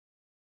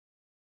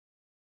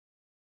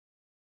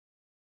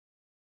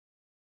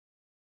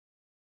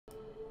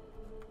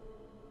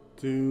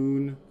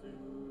Dune,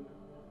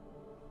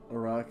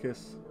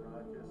 Arrakis,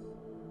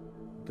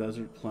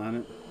 Desert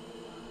Planet.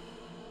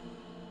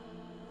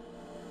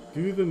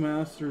 Do the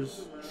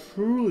masters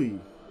truly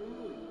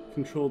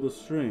control the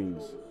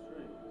strings,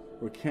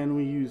 or can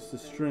we use the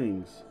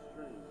strings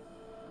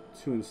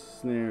to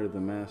ensnare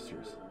the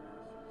masters?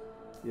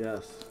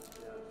 Yes,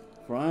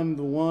 for I'm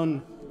the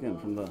one, again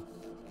from the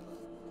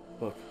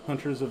book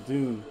Hunters of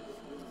Dune.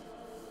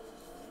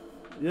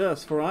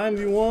 Yes, for I'm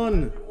the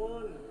one,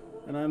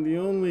 and I'm the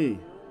only.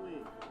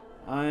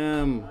 I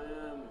am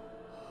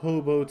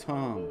Hobo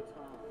Tom.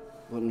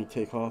 Let me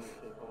take off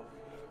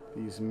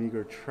these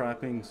meager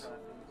trappings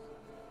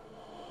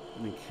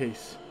and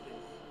encase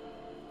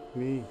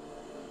me.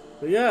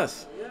 But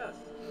yes,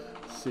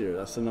 see here,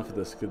 that's enough of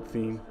this good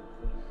theme.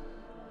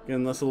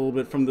 Again, that's a little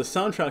bit from the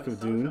soundtrack of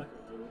Dune.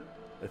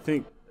 I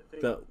think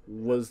that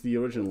was the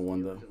original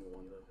one though.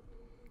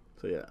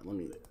 So yeah, let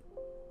me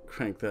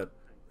crank that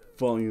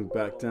volume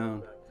back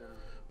down.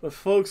 But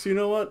folks, you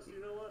know what?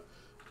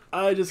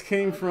 I just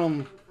came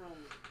from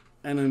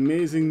an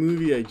amazing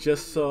movie. I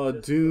just saw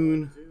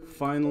Dune,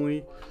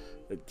 finally.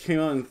 It came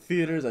out in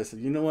theaters. I said,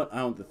 you know what?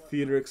 I want the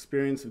theater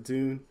experience of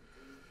Dune.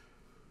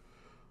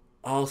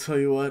 I'll tell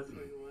you what,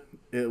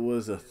 it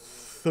was a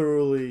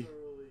thoroughly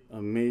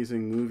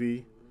amazing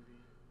movie.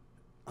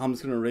 I'm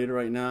just going to rate it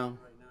right now.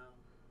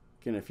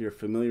 Again, if you're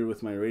familiar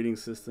with my rating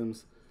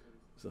systems,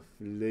 it's a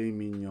filet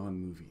mignon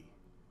movie.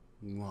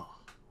 Mwah.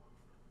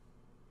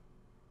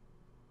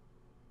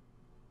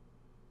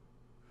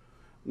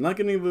 I'm not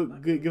going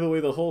to give away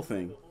the whole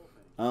thing.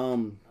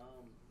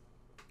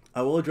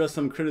 I will address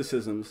some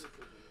criticisms.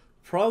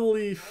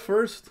 Probably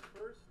first,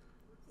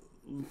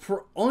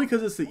 only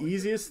because it's the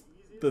easiest,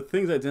 the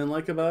things I didn't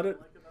like about it.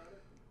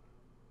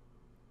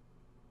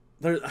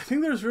 I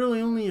think there's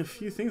really only a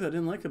few things I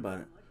didn't like about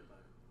it.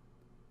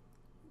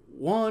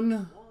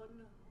 One,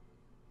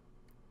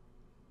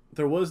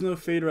 there was no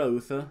Fade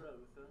Rautha.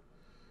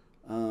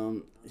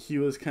 He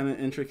was kind of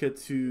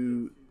intricate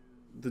to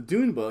the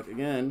Dune book.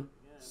 Again,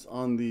 it's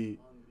on the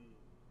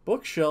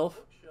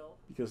bookshelf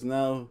because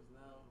now,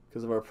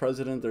 because of our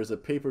president, there's a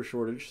paper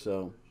shortage.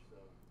 So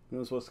who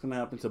knows what's going to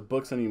happen to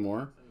books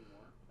anymore.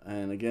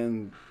 And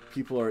again,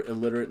 people are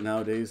illiterate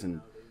nowadays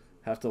and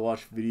have to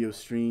watch video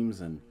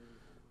streams and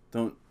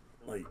don't,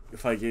 like,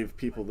 if I gave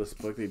people this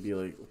book, they'd be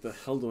like, what the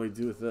hell do I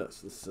do with this?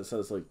 This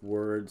has like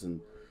words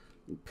and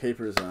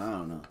papers and I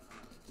don't know.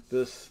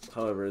 This,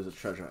 however, is a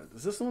treasure.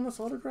 Is this the one that's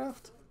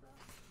autographed?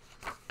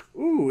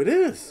 Ooh, it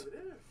is.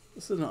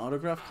 This is an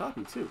autographed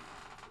copy too.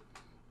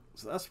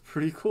 So that's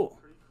pretty cool.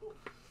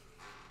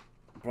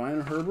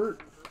 Brian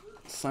Herbert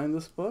signed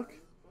this book.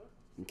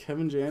 And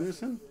Kevin J.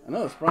 Anderson. I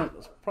know it's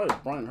probably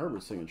Brian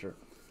Herbert's signature.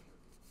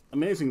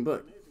 Amazing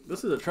book.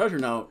 This is a treasure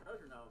now.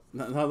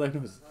 Now that I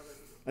know,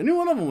 I knew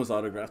one of them was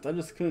autographed. I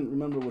just couldn't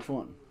remember which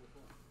one.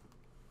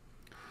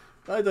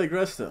 I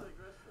digress though.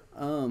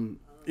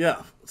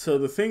 Yeah. So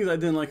the things I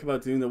didn't like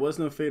about Dune, there was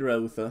no Fade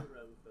Rautha.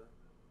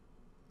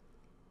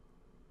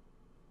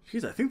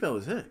 Jeez, I think that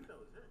was it.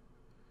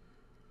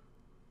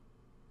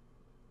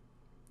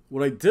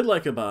 What I did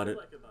like about it,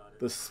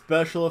 the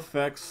special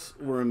effects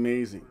were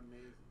amazing.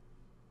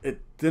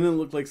 It didn't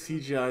look like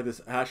CGI.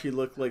 This actually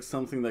looked like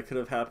something that could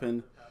have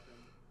happened.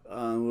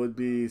 Would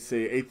be,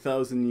 say,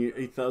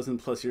 8,000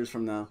 plus years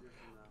from now.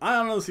 I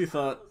honestly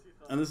thought,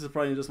 and this is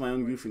probably just my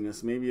own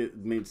goofiness, maybe it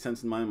made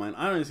sense in my mind.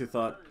 I honestly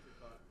thought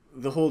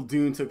the whole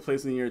Dune took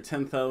place in the year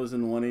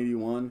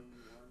 10,181.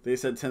 They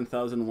said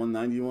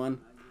 10,191.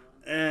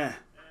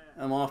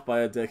 I'm off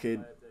by a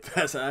decade.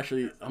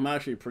 I'm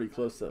actually pretty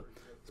close though.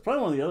 It's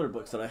probably one of the other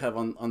books that I have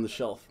on the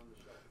shelf.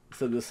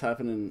 So this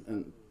happened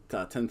in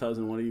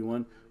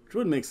 10,181, which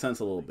would make sense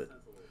a little bit.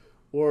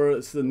 Or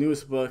it's the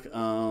newest book.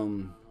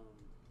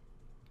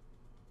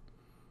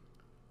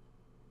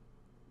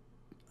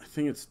 I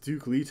think it's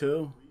Duke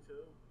Leto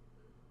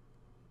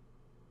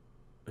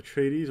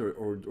Atreides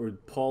or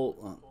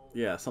Paul.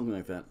 Yeah, something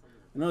like that.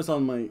 I know it's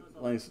on my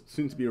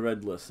soon-to-be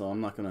read list, so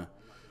I'm not going to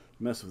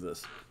mess with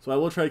this. So I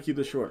will try to keep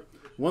this short.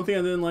 One thing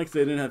I didn't like is they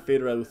didn't have Fade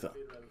Rautha.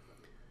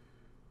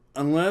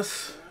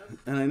 Unless,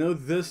 and I know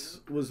this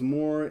was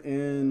more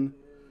in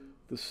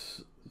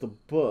the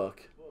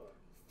book,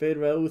 Fade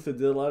Rautha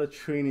did a lot of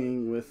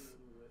training with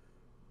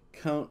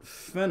Count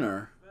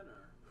Fenner,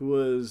 who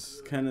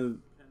was kind of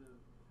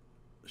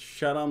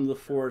Shaddam the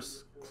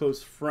Force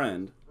close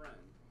friend.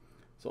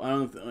 So I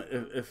don't know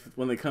if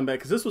when they come back,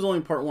 because this was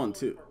only part 1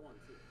 too.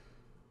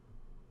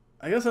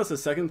 I guess that's the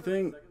second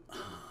thing.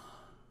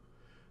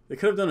 They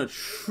could have done a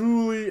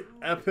truly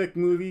epic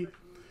movie,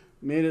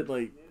 made it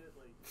like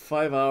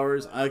 5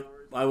 hours. I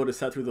would have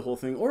sat through the whole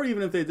thing. Or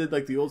even if they did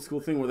like the old school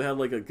thing where they had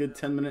like a good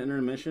 10-minute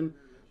intermission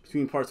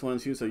between parts 1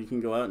 and 2, so you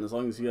can go out and as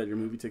long as you had your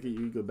movie ticket, you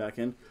could go back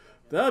in.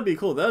 That would be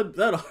cool. That'd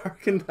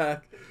harken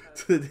back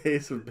to the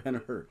days of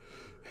Ben-Hur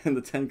and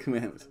the 10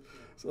 Commandments.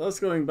 So that's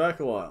going back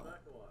a while.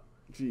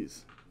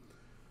 Jeez.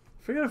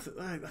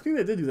 I think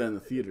they did do that in the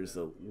theaters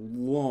a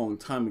long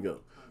time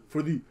ago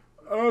for the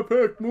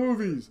epic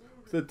movies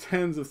with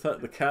the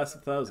the cast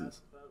of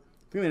thousands. I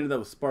think they did that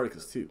with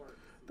Spartacus too.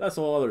 that's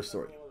a whole other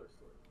story.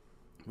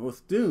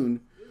 With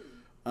Dune,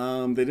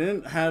 they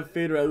didn't have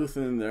Fader Outha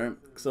in there,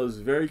 because I was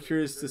very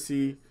curious to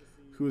see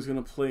who was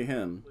going to play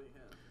him.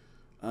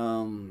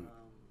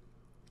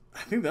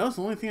 I think that was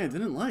the only thing I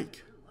didn't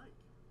like.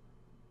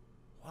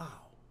 Wow.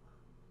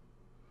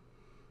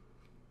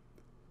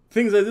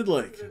 Things I did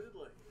like.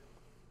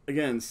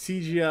 Again,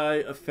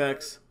 CGI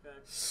effects,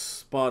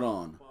 spot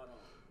on.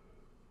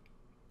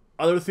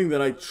 Other thing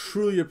that I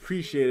truly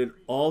appreciated,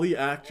 all the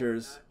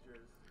actors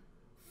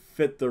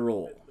fit the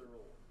role.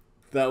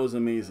 That was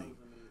amazing.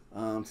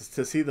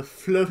 To see the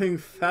floating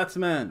fat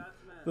man,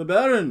 the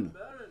Baron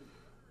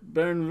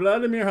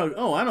Vladimir.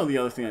 Oh, I know the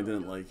other thing I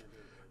didn't like.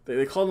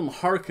 They called him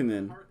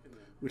Harkonnen,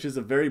 which is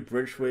a very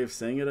British way of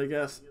saying it, I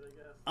guess.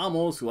 I'm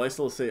old school. I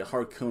still say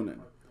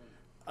Harkonnen.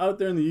 Out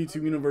there in the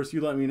YouTube universe, you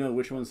let me know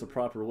which one's the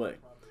proper way.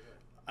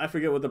 I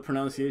forget what the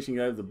pronunciation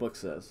guide of the book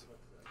says.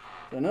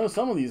 But I know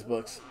some of these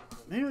books,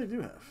 maybe they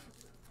do have.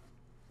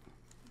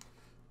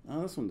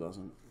 No, this one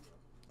doesn't.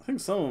 I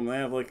think some of them, they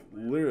have like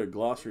literally a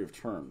glossary of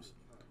terms.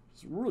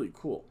 It's really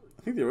cool.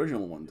 I think the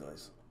original one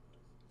does.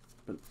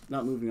 But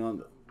not moving on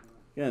though.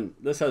 Again,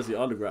 this has the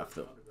autograph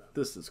though.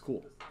 This is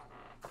cool.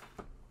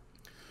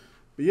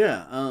 But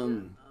yeah, I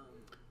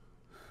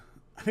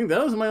think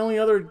that was my only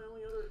other.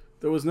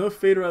 There was no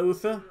Fader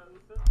Outha,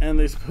 and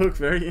they spoke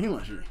very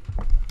Englishy.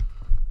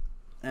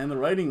 And the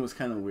writing was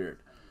kind of weird.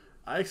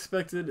 I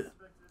expected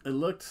it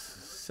looked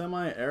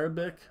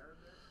semi-Arabic,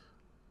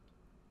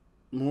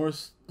 more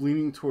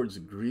leaning towards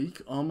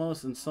Greek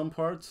almost in some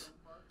parts.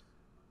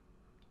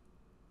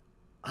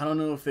 I don't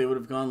know if they would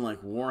have gone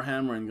like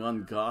Warhammer and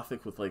gone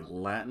Gothic with like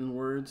Latin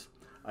words.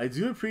 I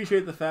do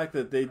appreciate the fact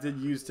that they did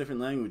use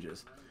different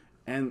languages,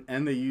 and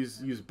they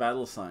use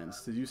battle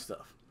signs to do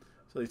stuff.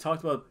 So they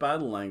talked about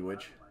battle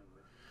language,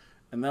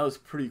 and that was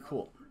pretty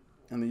cool.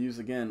 And they used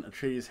again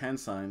Atreides hand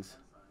signs.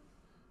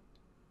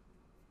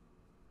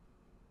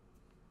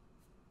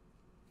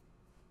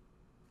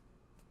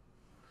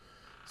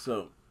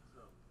 So,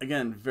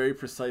 again, very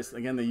precise.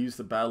 Again, they used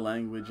the battle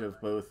language of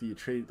both the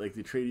Atreides, like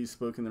the Atreides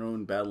spoke in their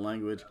own battle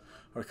language,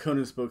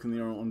 Harkonnen spoke in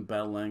their own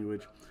battle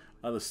language.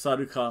 The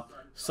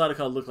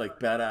Sardaukar looked like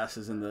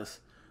badasses in this.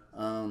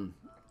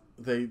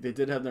 They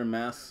did have their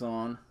masks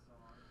on.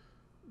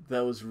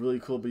 That was really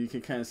cool, but you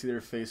could kind of see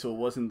their face, so it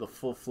wasn't the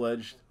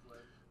full-fledged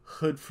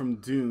hood from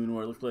Dune,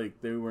 where it looked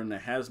like they were in a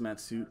hazmat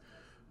suit,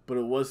 but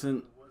it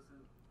wasn't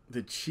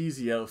the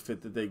cheesy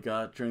outfit that they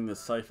got during the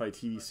sci-fi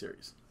TV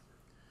series.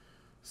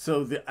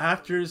 So the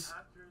actors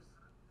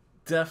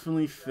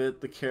definitely fit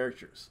the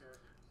characters.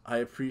 I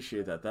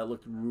appreciate that. That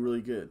looked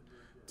really good.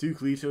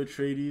 Duke Leto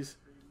Atreides,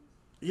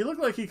 he looked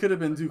like he could have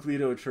been Duke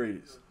Leto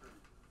Atreides.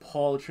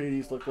 Paul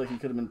Atreides looked like he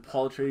could have been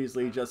Paul Atreides.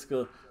 Lady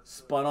Jessica,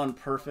 spot on,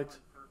 perfect.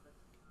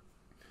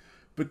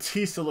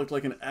 Batista looked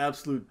like an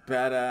absolute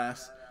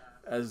badass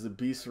as the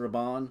Beast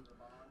Raban.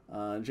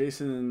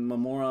 Jason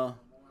Momoa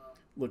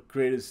looked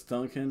great as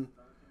Duncan.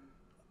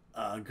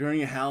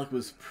 Gurney Halleck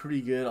was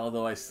pretty good,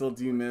 although I still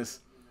do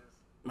miss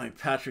my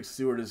Patrick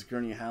Stewart as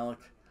Gurney Halleck.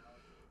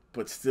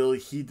 But still,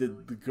 he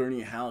did the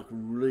Gurney Halleck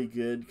really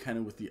good, kind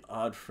of with the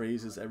odd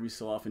phrases every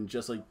so often,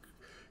 just like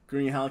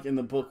Gurney Halleck in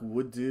the book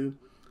would do.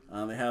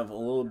 They have a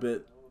little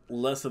bit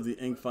less of the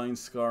Inkvine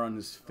scar on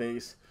his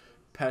face.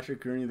 Patrick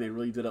Gurney, they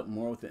really did up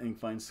more with the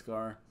Inkvine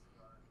scar.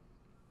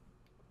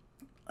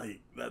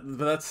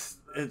 That's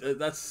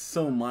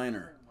so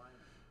minor.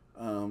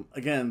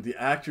 Again, the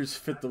actors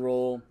fit the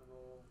role.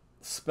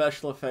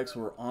 Special effects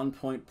were on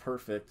point,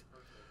 perfect.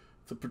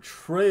 The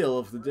portrayal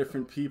of the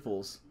different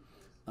peoples.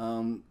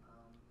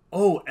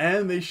 Oh,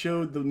 and they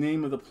showed the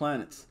name of the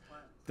planets.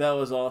 That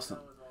was awesome.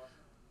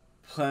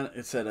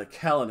 It said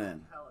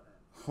Caladan,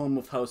 home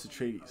of House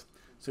Atreides.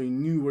 So he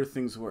knew where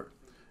things were.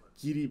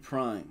 Gidi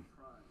Prime,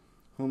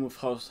 home of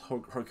House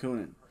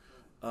Harkonnen.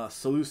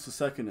 Salus the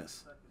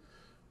Secondus,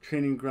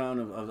 training ground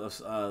of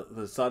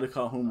the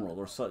Sardaukar homeworld,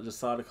 or the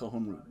Sardaukar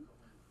homeworld.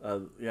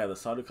 The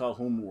Sardaukar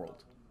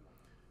homeworld,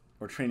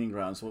 or training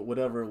grounds,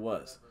 whatever it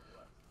was.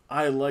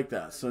 I like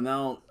that. So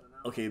now,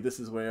 okay, this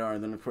is where they are.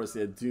 And then, of course,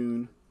 they had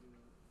Dune.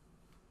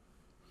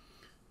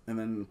 And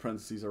then, in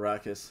parentheses,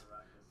 Arrakis,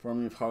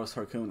 formerly of House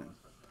Harkonnen.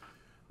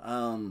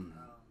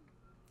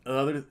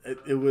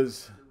 It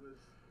was,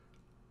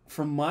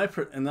 from my,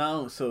 and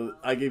now, so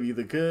I gave you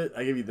the good,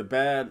 I gave you the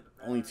bad,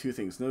 only two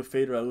things. No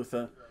Fader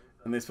Outha,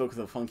 and they spoke with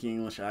a funky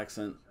English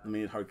accent that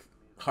made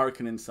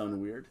Harkonnen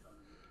sound weird.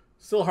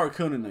 Still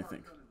Harkonnen, I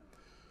think.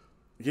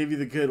 I gave you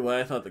the good,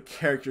 why I thought the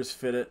characters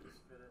fit it.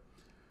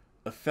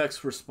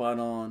 Effects were spot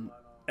on.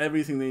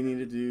 Everything they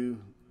needed to do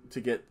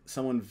to get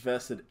someone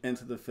vested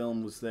into the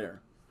film was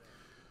there.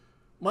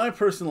 My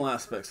personal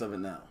aspects of it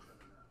now.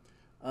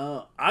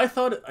 I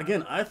thought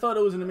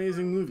it was an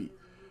amazing movie.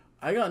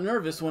 I got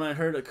nervous when I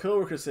heard a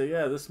coworker say,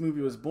 yeah, this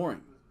movie was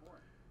boring.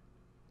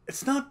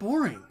 It's not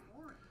boring.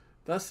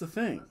 That's the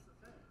thing.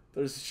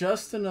 There's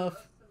just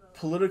enough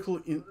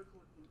political... It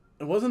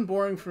wasn't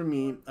boring for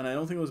me, and I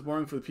don't think it was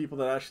boring for the people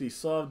that actually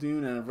saw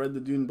Dune and have read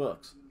the Dune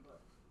books.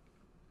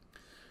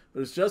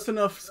 There's just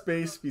enough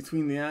space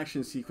between the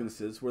action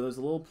sequences where there's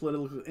a little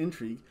political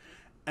intrigue,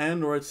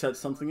 and or it sets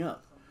something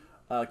up.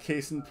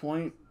 Case in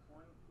point,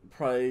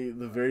 probably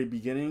the very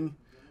beginning,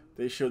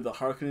 they showed the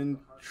Harkonnen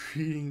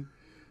treating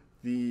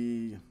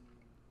the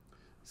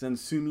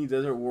Zensumi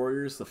Desert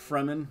Warriors, the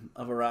Fremen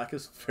of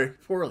Arrakis, very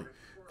poorly.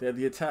 They had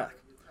the attack.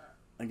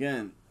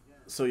 Again,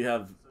 so you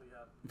have,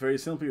 very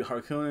simply,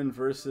 Harkonnen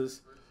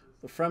versus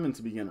the Fremen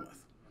to begin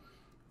with.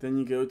 Then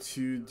you go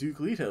to Duke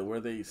Leto, where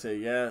they say,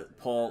 yeah,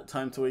 Paul,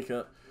 time to wake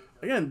up.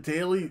 Again,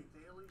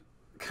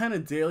 kind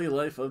of daily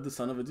life of the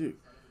son of a Duke.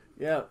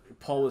 Yeah,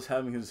 Paul was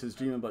having his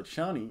dream about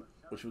Chani,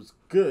 which was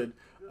good.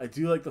 I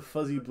do like the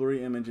fuzzy,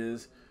 blurry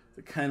images,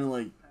 the kind of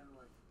like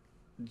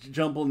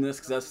jumbledness,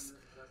 because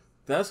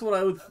that's what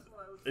I would...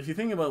 If you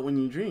think about when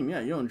you dream, yeah,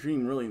 you don't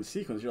dream really in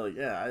sequence. You're like,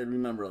 yeah, I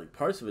remember like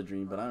parts of a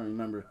dream, but I don't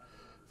remember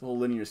the whole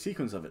linear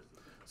sequence of it.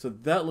 So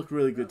that looked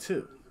really good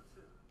too.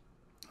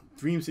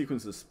 Dream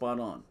sequence is spot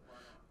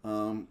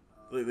on.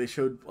 They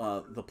showed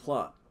the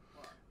plot.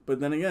 But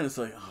then again, it's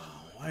like,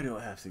 oh, why do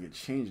I have to get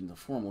changed into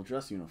formal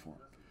dress uniform?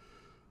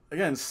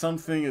 Again,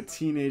 something a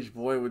teenage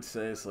boy would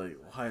say. It's like,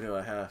 why do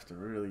I have to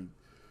really...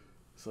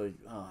 It's like,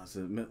 oh, it's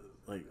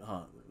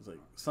like,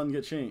 son,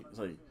 get changed. It's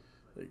like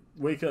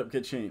wake up,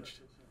 get changed.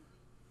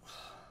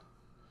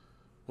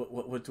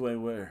 What do I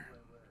wear?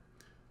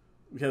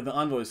 We have the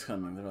envoys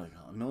coming. They're like,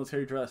 oh,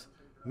 military dress?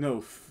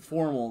 No,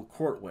 formal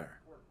court wear.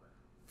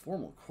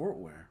 Formal court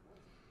wear?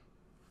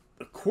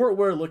 The court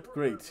wear looked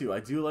great too. I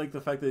do like the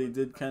fact that they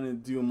did kind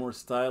of do a more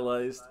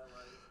stylized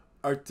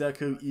Art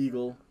Deco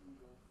eagle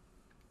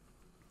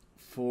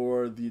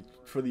for the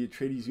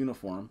Atreides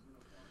uniform.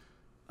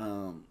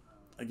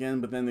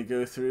 Again, but then they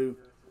go through.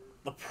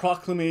 The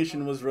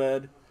proclamation was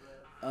read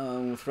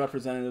with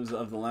representatives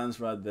of the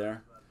Landsraad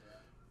there.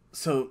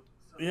 So,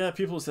 yeah,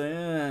 people say,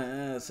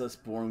 that's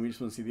boring. We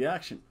just want to see the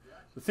action.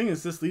 The thing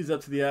is, this leads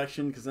up to the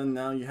action, because then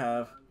now you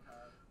have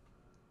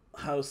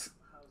House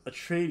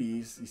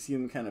Atreides. You see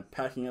them kind of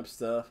packing up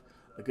stuff.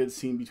 A good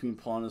scene between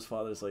Paul and his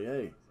father. It's like,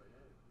 hey,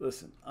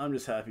 listen, I'm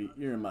just happy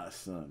you're my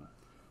son.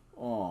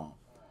 Aw.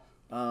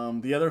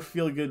 The other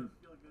feel-good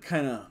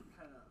kind of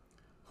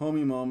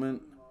homie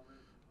moment,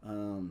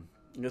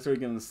 I guess they're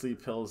getting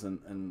sleep pills,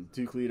 and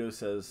Duke Leto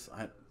says,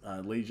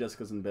 Lady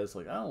Jessica's in bed. It's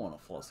like, I don't want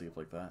to fall asleep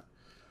like that.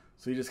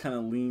 So he just kind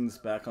of leans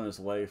back on his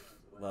wife,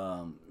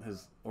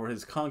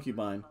 his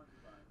concubine.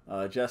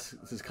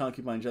 His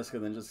concubine Jessica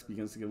then just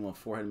begins to give him a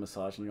forehead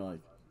massage, and you're like,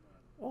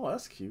 oh,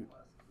 that's cute.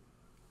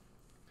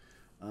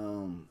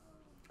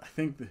 I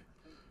think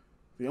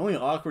the only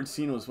awkward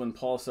scene was when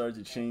Paul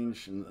started to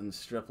change and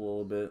strip a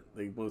little bit.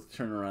 They both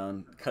turn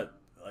around, cut,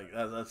 like,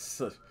 that's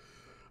such...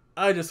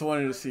 I just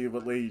wanted to see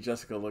what Lady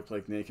Jessica looked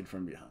like naked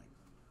from behind.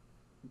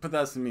 But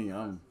that's me.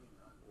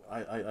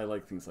 I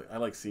like things like... I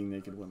like seeing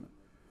naked women.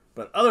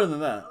 But other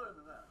than that...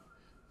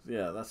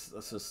 Yeah, that's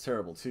just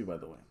terrible too, by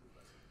the way.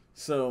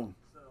 So,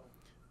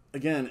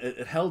 again,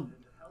 it held...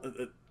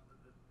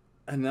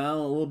 and now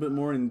a little bit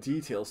more in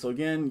detail. So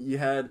again, you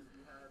had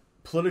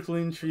political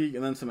intrigue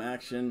and then some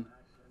action.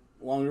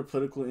 Longer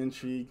political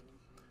intrigue.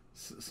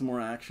 Some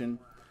more action.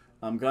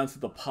 Got into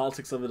the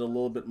politics of it a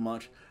little bit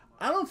much.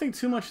 I don't think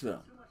too much, though.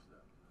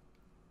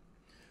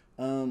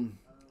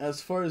 As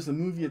far as the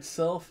movie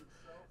itself,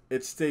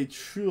 it stayed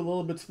true a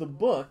little bit to the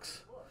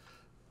books.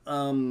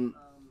 And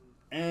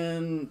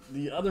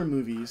the other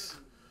movies,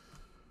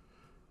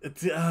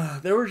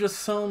 there were just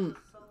some,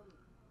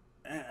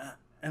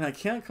 and I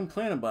can't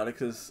complain about it,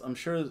 because I'm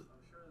sure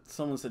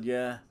someone said,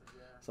 yeah,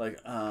 it's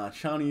like,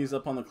 Chani's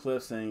up on the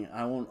cliff saying,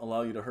 I won't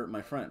allow you to hurt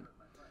my friend.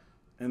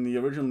 In the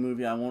original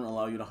movie, I won't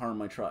allow you to harm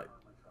my tribe.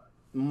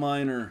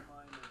 Minor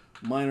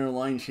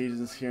line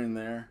changes here and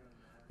there.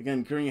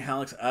 Again, Gurney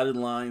Halleck's added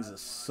lines is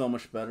so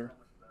much better.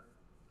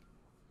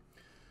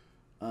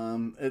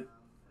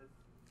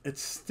 It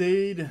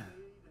stayed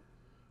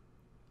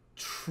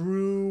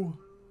true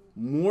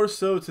more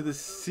so to the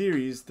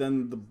series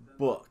than the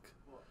book.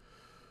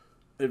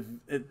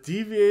 It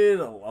deviated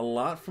a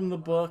lot from the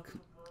book,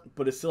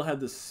 but it still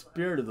had the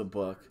spirit of the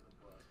book.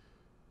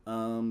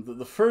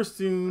 The first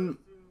Dune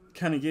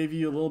kind of gave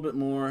you a little bit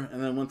more,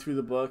 and then went through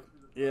the book.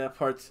 Yeah,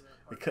 parts...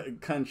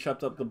 It kind of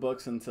chopped up the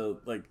books into,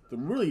 like, the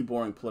really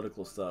boring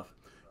political stuff.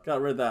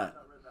 Got rid of that.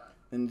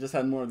 And just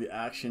had more of the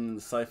action, and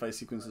the sci-fi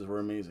sequences were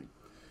amazing.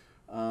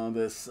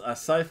 This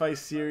sci-fi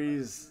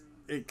series,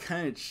 it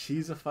kind of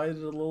cheesified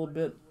it a little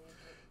bit.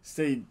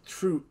 Stayed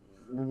true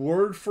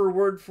word for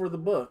word for the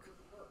book.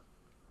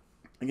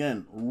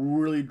 Again,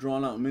 really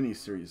drawn out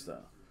miniseries,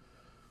 though.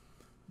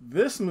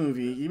 This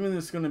movie, even though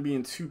it's going to be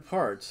in 2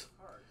 parts,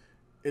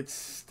 it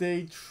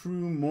stayed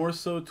true more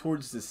so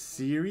towards the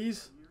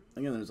series.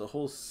 Again, there's a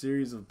whole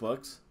series of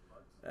books,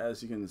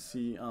 as you can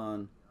see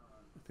on,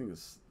 I think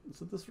is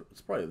it this?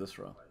 It's probably this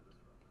row.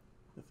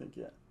 I think,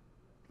 yeah.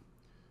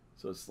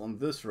 So it's on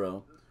this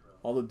row,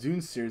 all the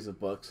Dune series of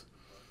books.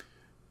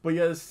 But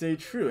yeah, it stayed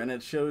true, and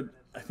it showed,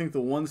 I think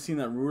the one scene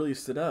that really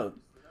stood out,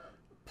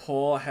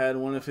 Paul had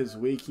one of his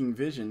waking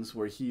visions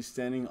where he's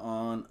standing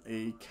on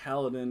a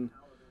Caladan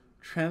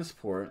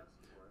transport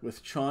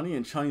with Chani,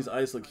 and Chani's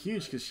eyes look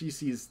huge because she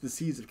sees the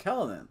seas of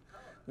Caladan.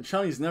 And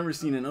Chani's never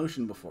seen an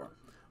ocean before.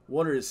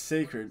 water is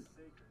sacred,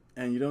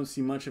 and you don't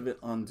see much of it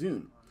on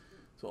Dune.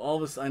 So all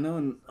of us, I know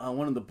in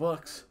one of the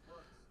books,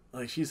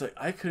 like she's like,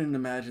 I couldn't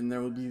imagine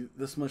there would be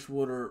this much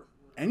water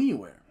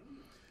anywhere.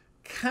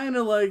 Kind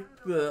of like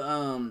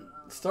the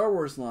Star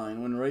Wars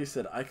line when Rey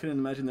said, I couldn't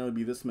imagine there would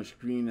be this much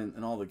green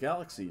in all the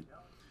galaxy.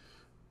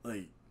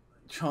 Like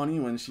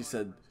Chani when she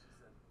said,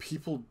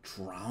 people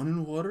drown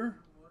in water?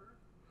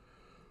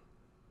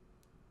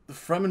 The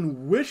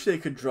Fremen wish they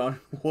could drown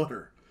in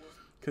water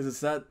because it's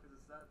that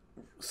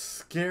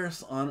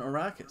scarce on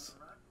Arrakis.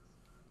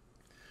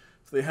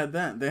 So they had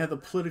that. They had the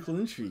political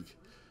intrigue.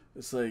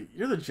 It's like,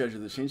 you're the judge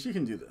of the change. You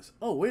can do this.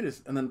 Oh, wait a...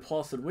 And then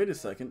Paul said, wait a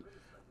second.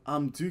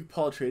 I'm Duke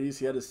Paul Atreides.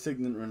 He had his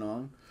signet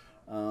written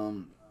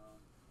on.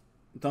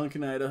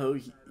 Duncan, Idaho,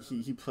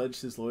 he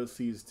pledged his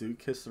loyalty as Duke,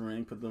 kissed the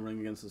ring, put the ring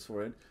against his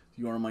forehead.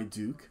 You are my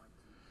Duke.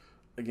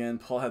 Again,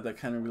 Paul had that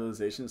kind of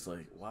realization. It's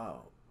like,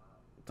 wow,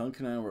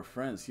 Duncan and I were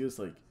friends. He was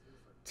like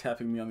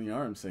tapping me on the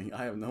arm saying,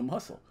 I have no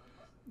muscle.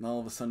 And all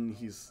of a sudden,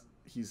 he's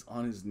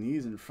on his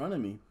knees in front of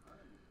me,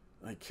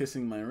 like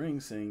kissing my ring,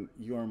 saying,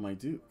 you are my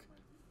Duke.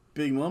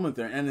 Big moment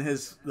there. And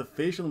the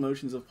facial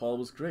emotions of Paul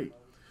was great.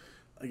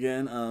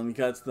 Again, he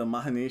got to the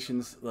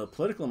machinations, the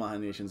political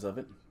machinations of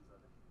it.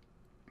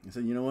 He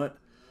said, you know what?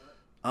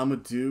 I'm a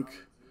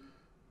Duke.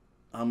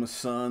 I'm a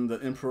son. The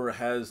Emperor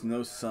has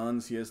no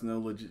sons. He has no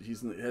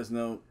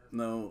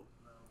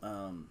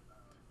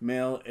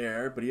male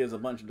heir, but he has a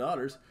bunch of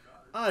daughters.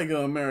 I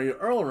go and marry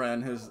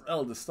Erlran, his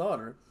eldest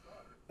daughter,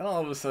 and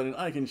all of a sudden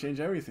I can change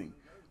everything.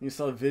 And you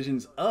saw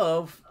visions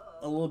of,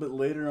 a little bit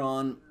later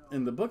on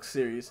in the book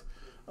series,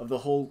 of the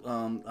whole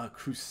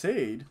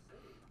crusade,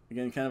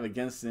 again, kind of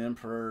against the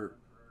Emperor,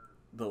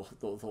 the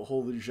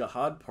whole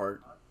jihad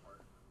part.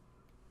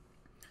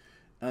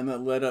 And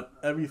that led up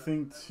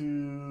everything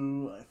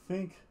to, I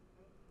think,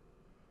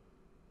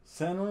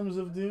 Sandworms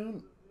of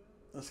Dune.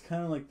 That's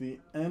kind of like the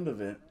end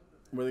of it,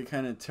 where they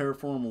kind of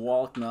terraform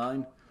Wallach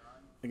 9.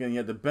 Again, you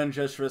had the Bene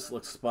Gesserit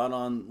look spot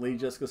on. Lady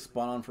Jessica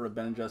spot on for a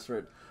Bene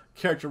Gesserit.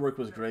 Character work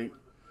was great.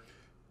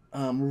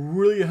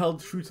 Really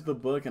held true to the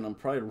book, and I'm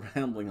probably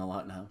rambling a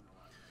lot now.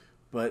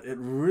 But it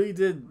really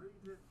did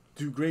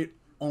do great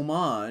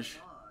homage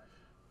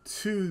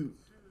to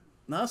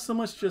not so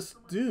much just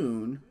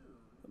Dune,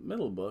 the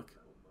middle book,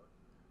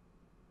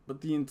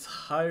 but the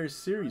entire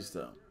series,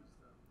 though.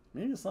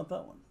 Maybe it's not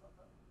that one.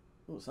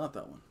 Oh, it's not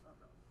that one.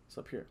 It's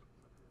up here.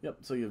 Yep,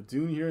 so you have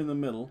Dune here in the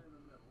middle.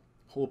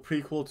 Whole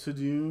prequel to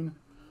Dune,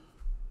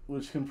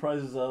 which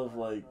comprises of,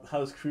 like,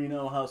 House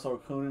Crino, House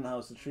Harkonnen,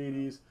 House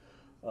Atreides,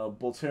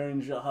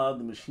 Boltarian Jihad,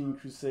 the Machine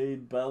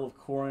Crusade, Battle of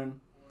Corran,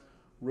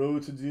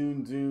 Road to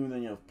Dune, Dune,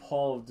 then you have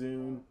Paul of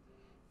Dune,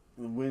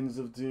 the Winds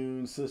of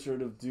Dune,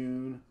 Sisterhood of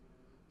Dune,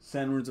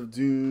 Sandworms of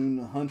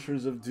Dune,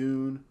 Hunters of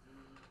Dune.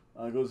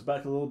 It goes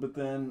back a little bit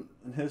then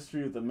in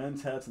history with the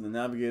Mentats and the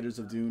Navigators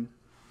of Dune.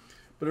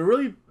 But it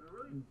really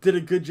did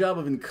a good job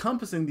of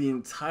encompassing the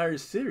entire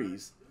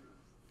series.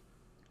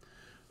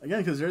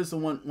 Again, because there's the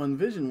one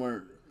vision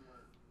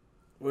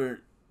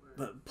where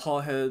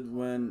Paul had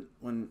when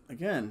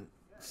again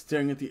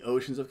staring at the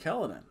oceans of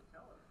Caladan.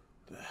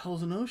 The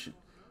hell's an ocean?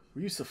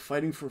 We're used to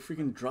fighting for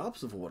freaking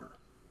drops of water.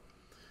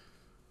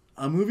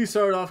 A movie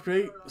started off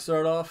great.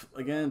 Started off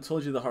again,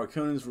 told you the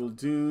Harkonnens ruled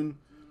Dune.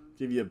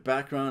 Give you a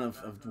background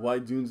of why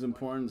Dune's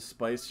important. The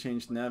spice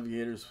changed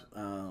navigators.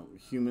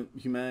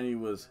 Humanity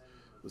was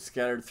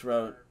scattered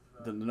throughout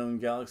the known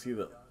galaxy,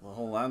 the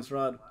whole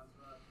Landsrod,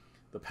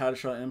 the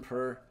Padishah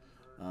Emperor.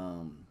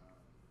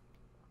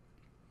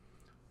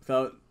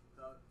 Without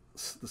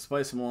the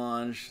spice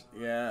melange,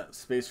 yeah,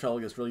 space travel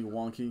gets really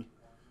wonky,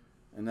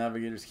 and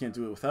navigators can't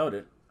do it without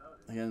it.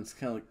 Again, it's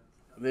kind of like,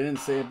 they didn't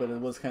say it, but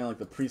it was kind of like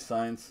the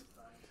pre-science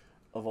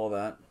of all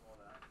that.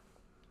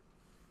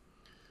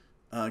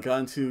 Got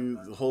into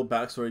the whole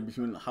backstory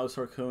between House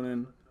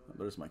Harkonnen.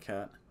 There's my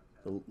cat,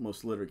 the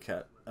most littered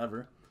cat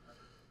ever.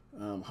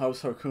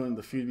 House Harkonnen,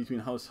 the feud between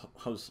House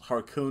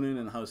Harkonnen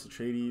and House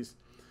Atreides.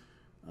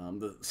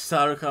 The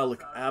Sardaukar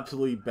look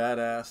absolutely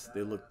badass.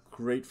 They look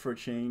great for a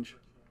change.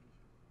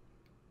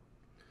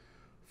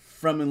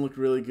 Fremen looked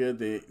really good.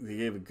 They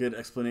gave a good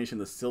explanation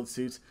of the stilt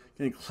suits.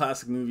 Getting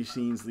classic movie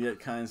scenes. Liet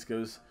Kynes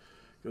goes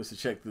to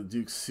check the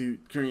Duke's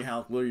suit. Gurney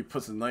Halleck literally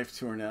puts a knife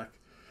to her neck.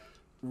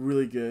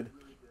 Really good.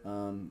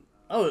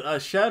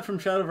 Shad from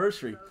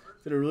Shadiversary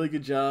did a really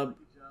good job,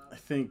 I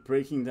think,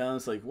 breaking down.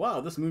 It's like, wow,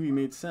 this movie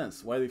made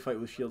sense. Why they fight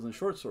with shields and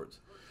short swords.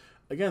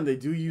 Again, they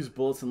do use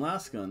bullets and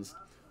lasguns.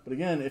 But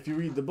again, if you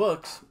read the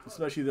books,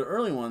 especially the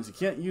early ones, you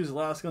can't use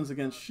lasguns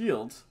against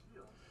shields,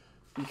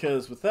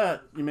 because with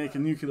that, you make a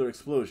nuclear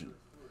explosion.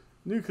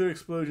 Nuclear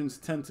explosions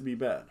tend to be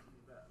bad.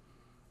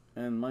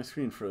 And my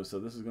screen froze, so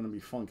this is going to be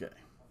funky.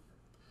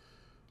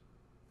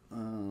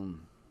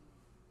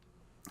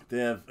 They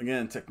have,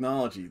 again,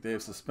 technology. They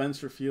have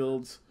suspensor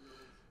fields.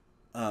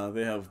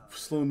 They have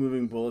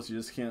slow-moving bullets. You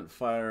just can't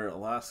fire a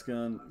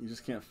lasgun. You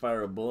just can't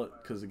fire a bullet,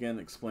 because, again,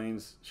 it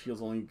explains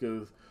shields only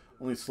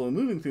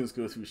slow-moving things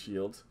go through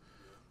shields.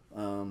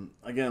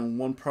 Again,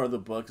 one part of the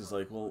book is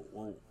like,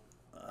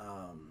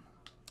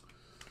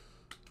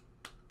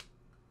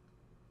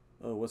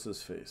 Oh, what's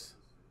his face?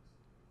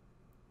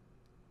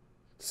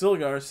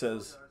 Silgar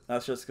says,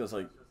 that's just because,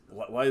 like,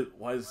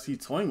 why is he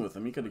toying with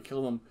him? He could have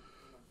killed him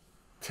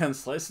 10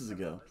 slices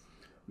ago.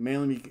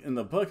 Mainly in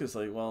the book, it's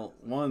like, well,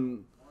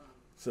 one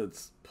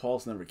says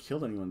Paul's never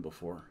killed anyone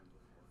before.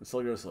 And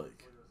Silgar's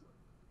like,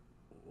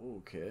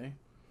 okay.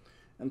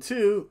 And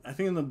two, I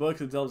think in the book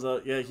it delves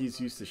out, yeah,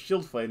 he's used to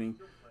shield fighting,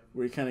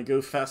 where you kind of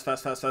go fast,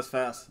 fast, fast, fast,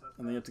 fast,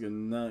 and then you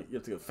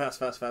have to go fast,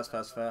 fast, fast,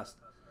 fast, fast,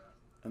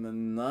 and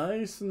then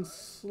nice and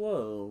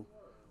slow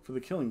for the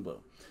killing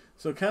blow.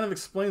 So it kind of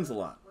explains a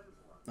lot.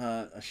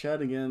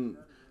 Shad again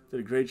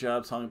did a great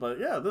job talking about,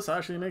 yeah, this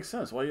actually makes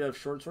sense. Why you have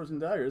short swords and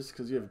daggers,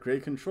 because you have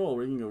great control,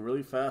 where you can go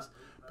really fast,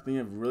 but then you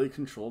have really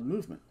controlled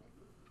movement.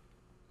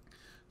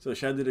 So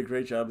Shad did a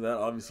great job of that.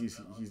 Obviously,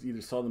 he's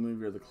either saw the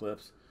movie or the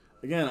clips.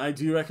 Again, I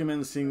do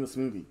recommend seeing this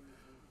movie.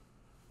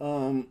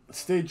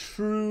 Stay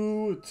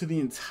true to the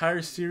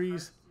entire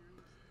series.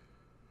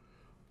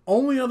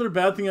 Only other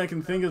bad thing I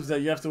can think of is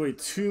that you have to wait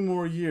 2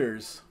 more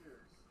years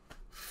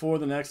for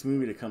the next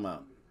movie to come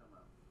out.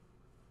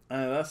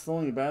 That's the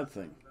only bad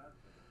thing.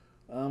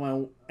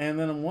 And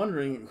then I'm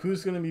wondering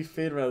who's going to be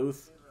Fade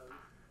Rauth.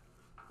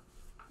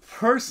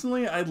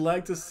 Personally, I'd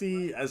like to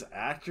see as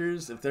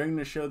actors, if they're going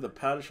to show the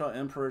Padishah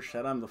Emperor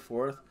Shaddam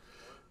IV,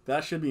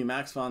 that should be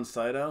Max von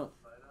Sydow.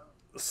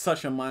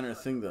 Such a minor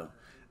thing, though.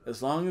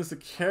 As long as the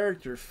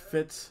character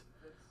fits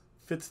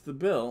the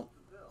bill,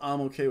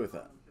 I'm okay with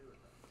that.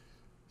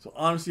 So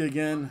honestly,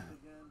 again,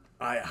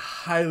 I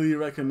highly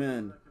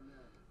recommend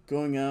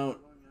going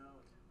out,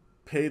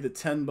 pay the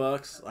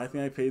 $10. I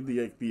think I paid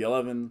the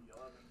 11.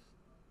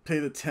 Pay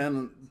the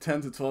 $10 to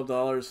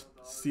 $12.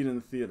 See it in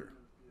the theater.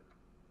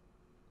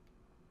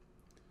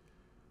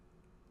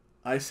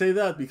 I say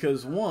that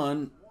because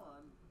one,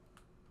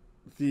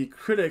 the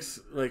critics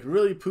like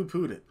really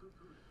poo-pooed it,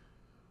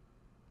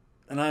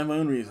 and I have my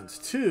own reasons.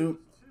 Two,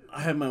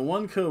 I have my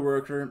one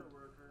coworker,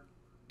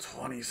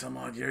 20 some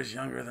odd years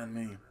younger than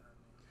me,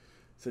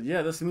 said,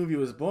 yeah, this movie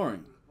was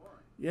boring.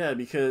 Yeah,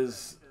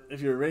 because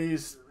if you're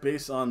raised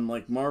based on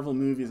like Marvel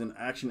movies and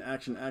action,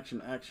 action, action,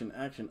 action,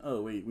 action,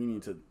 oh wait, we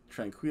need to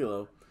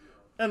tranquilo,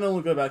 and then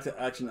we'll go back to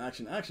action,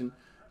 action, action.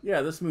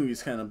 Yeah, this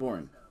movie's kind of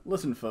boring.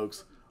 Listen,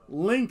 folks,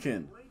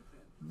 Lincoln,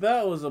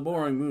 that was a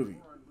boring movie.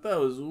 That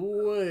was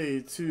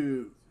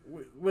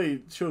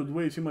showed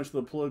way too much of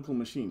the political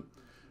machine.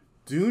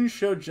 Dune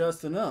showed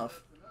just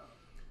enough,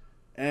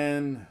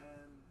 and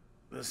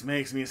this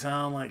makes me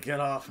sound like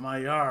get off my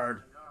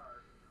yard,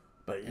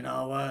 but you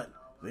know what?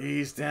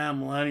 These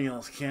damn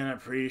millennials can't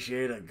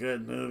appreciate a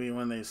good movie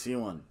when they see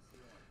one.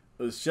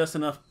 It was just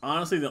enough.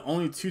 Honestly, the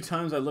only 2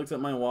 times I looked at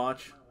my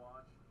watch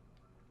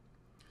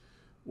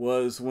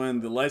was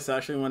when the lights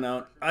actually went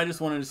out. I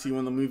just wanted to see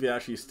when the movie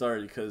actually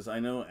started, because I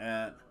know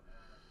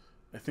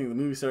I think the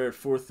movie started at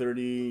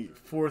 4:30,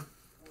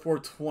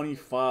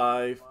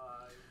 4:25.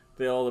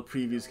 They had all the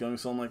previews going,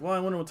 so I'm like, well, I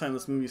wonder what time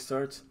this movie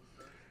starts.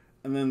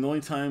 And then the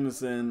only time is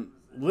then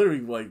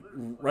literally like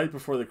right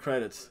before the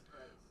credits,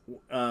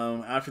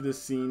 after this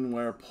scene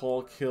where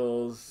Paul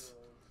kills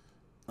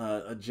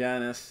a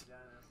Janice,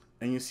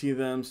 and you see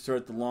them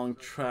start the long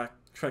trek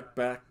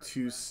back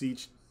to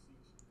Siege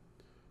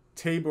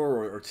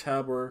Tabor or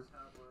Tabor.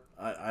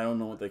 I don't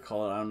know what they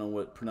call it. I don't know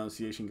what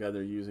pronunciation guide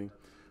they're using.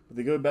 But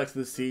they go back to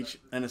the siege,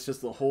 and it's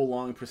just the whole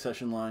long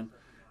procession line.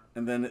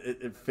 And then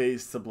it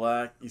fades to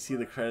black. You see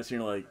the credits, and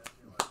you're like,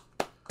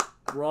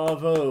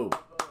 bravo,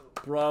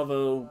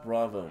 bravo,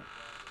 bravo.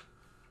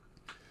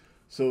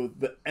 So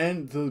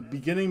the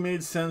beginning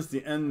made sense.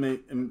 The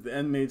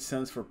end made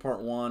sense for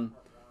part 1.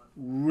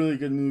 Really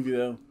good movie,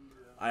 though.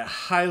 I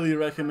highly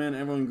recommend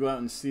everyone go out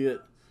and see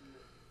it.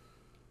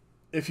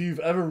 If you've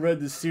ever read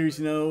this series,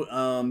 you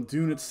know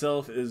Dune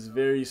itself is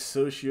very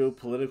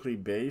socio-politically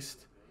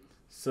based.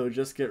 So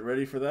just get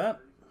ready for that.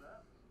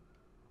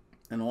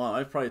 And wow,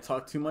 I've probably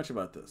talked too much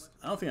about this.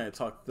 I don't think I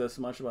talked this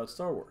much about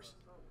Star Wars.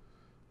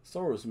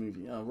 Star Wars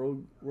movie.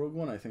 Rogue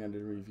One, I think I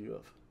did a review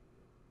of.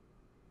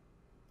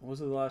 What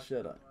was it, The Last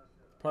Jedi?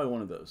 Probably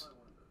one of those.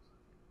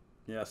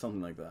 Yeah,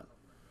 something like that.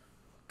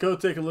 Go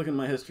take a look at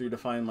my history to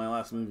find my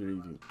last movie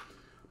review.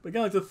 But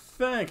again, I'd like to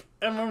thank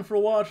everyone for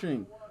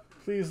watching.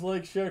 Please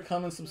like, share,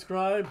 comment,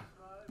 subscribe.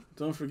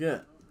 Don't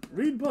forget,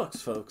 read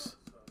books, folks.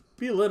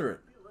 Be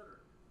literate.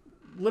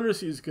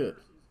 Literacy is good.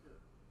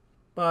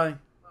 Bye.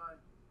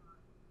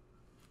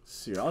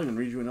 See, I'll even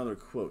read you another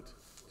quote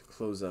to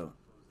close out.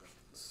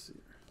 Let's see.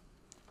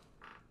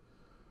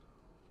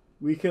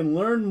 We can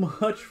learn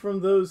much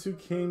from those who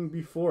came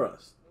before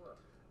us.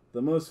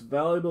 The most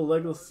valuable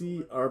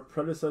legacy our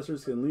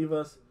predecessors can leave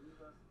us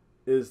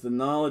is the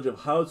knowledge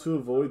of how to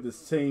avoid the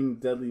same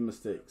deadly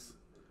mistakes.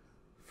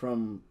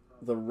 From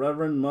the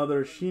Reverend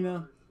Mother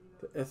Sheena,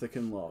 the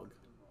Ithacan Log.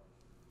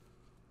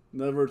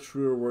 Never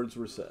truer words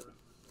were said.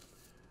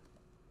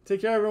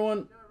 Take care,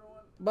 everyone.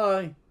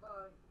 Bye.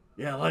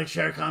 Yeah, like,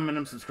 share, comment,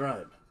 and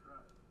subscribe.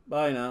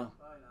 Bye now.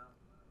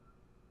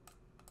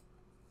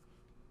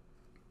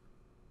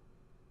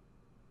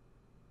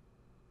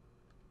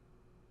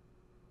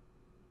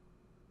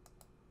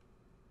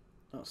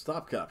 Oh,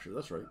 stop capture,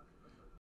 that's right.